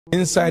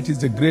Insight is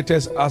the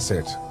greatest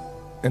asset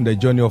in the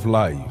journey of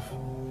life.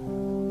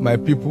 My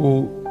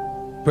people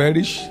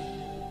perish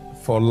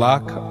for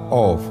lack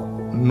of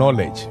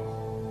knowledge,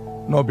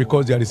 not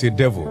because there is a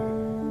devil.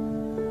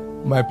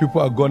 My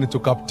people are gone into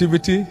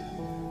captivity,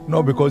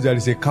 not because there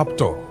is a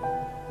captor,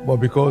 but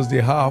because they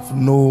have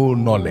no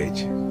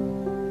knowledge.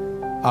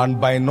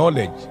 And by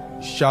knowledge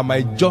shall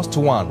my just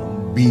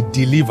one be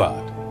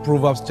delivered.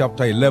 Proverbs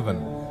chapter 11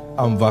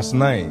 and verse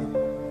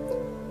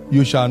 9.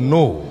 You shall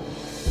know,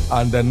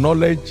 and the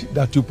knowledge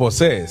that you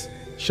possess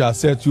shall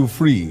set you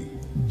free.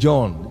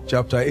 John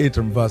chapter 8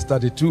 and verse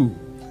 32.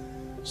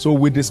 So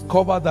we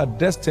discover that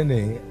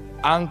destiny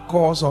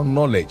anchors on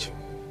knowledge.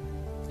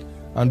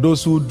 And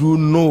those who do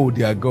know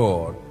their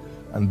God,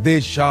 and they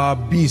shall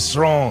be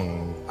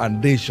strong,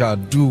 and they shall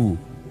do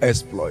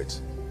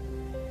exploits.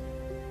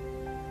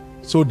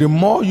 So the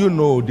more you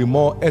know, the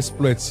more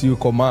exploits you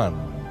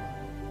command.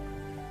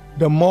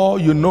 The more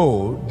you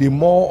know, the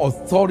more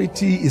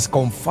authority is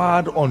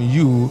conferred on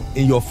you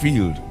in your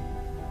field.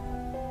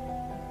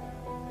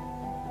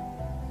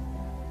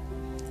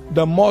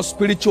 The more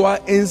spiritual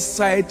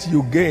insight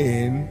you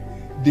gain,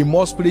 the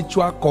more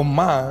spiritual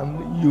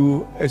command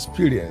you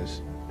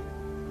experience.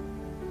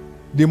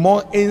 The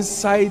more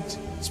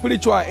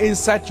spiritual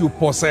insight you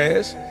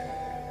possess,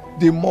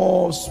 the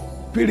more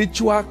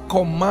spiritual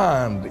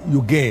command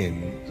you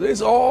gain. So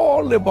it's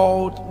all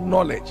about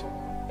knowledge.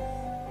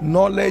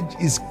 Knowledge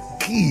is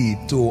key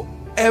to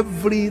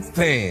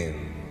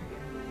everything.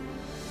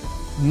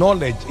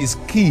 Knowledge is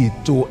key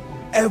to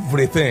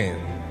everything.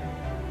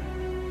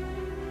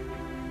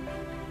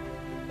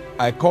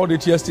 I called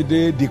it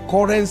yesterday the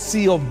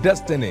currency of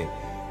destiny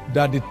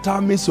that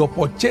determines your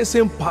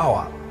purchasing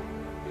power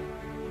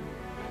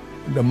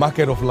in the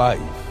market of life.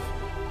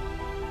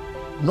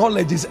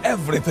 Knowledge is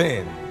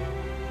everything.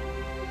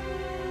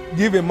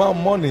 Give a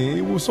man money,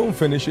 he will soon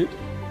finish it.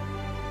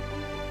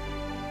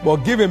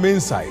 But give him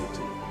insight,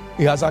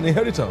 he has an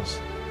inheritance.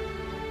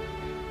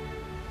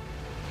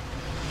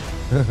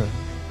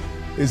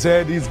 He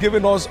said he's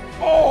given us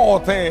all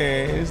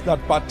things that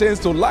pertains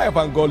to life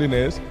and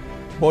godliness,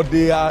 but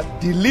they are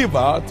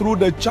delivered through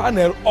the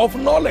channel of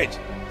knowledge.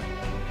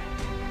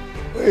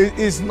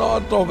 It's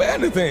not of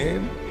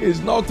anything, it's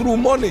not through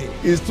money,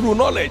 it's through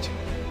knowledge.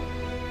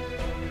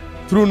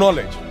 Through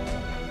knowledge.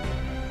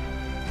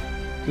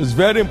 It's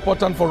very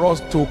important for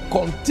us to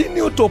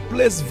continue to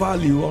place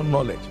value on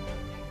knowledge.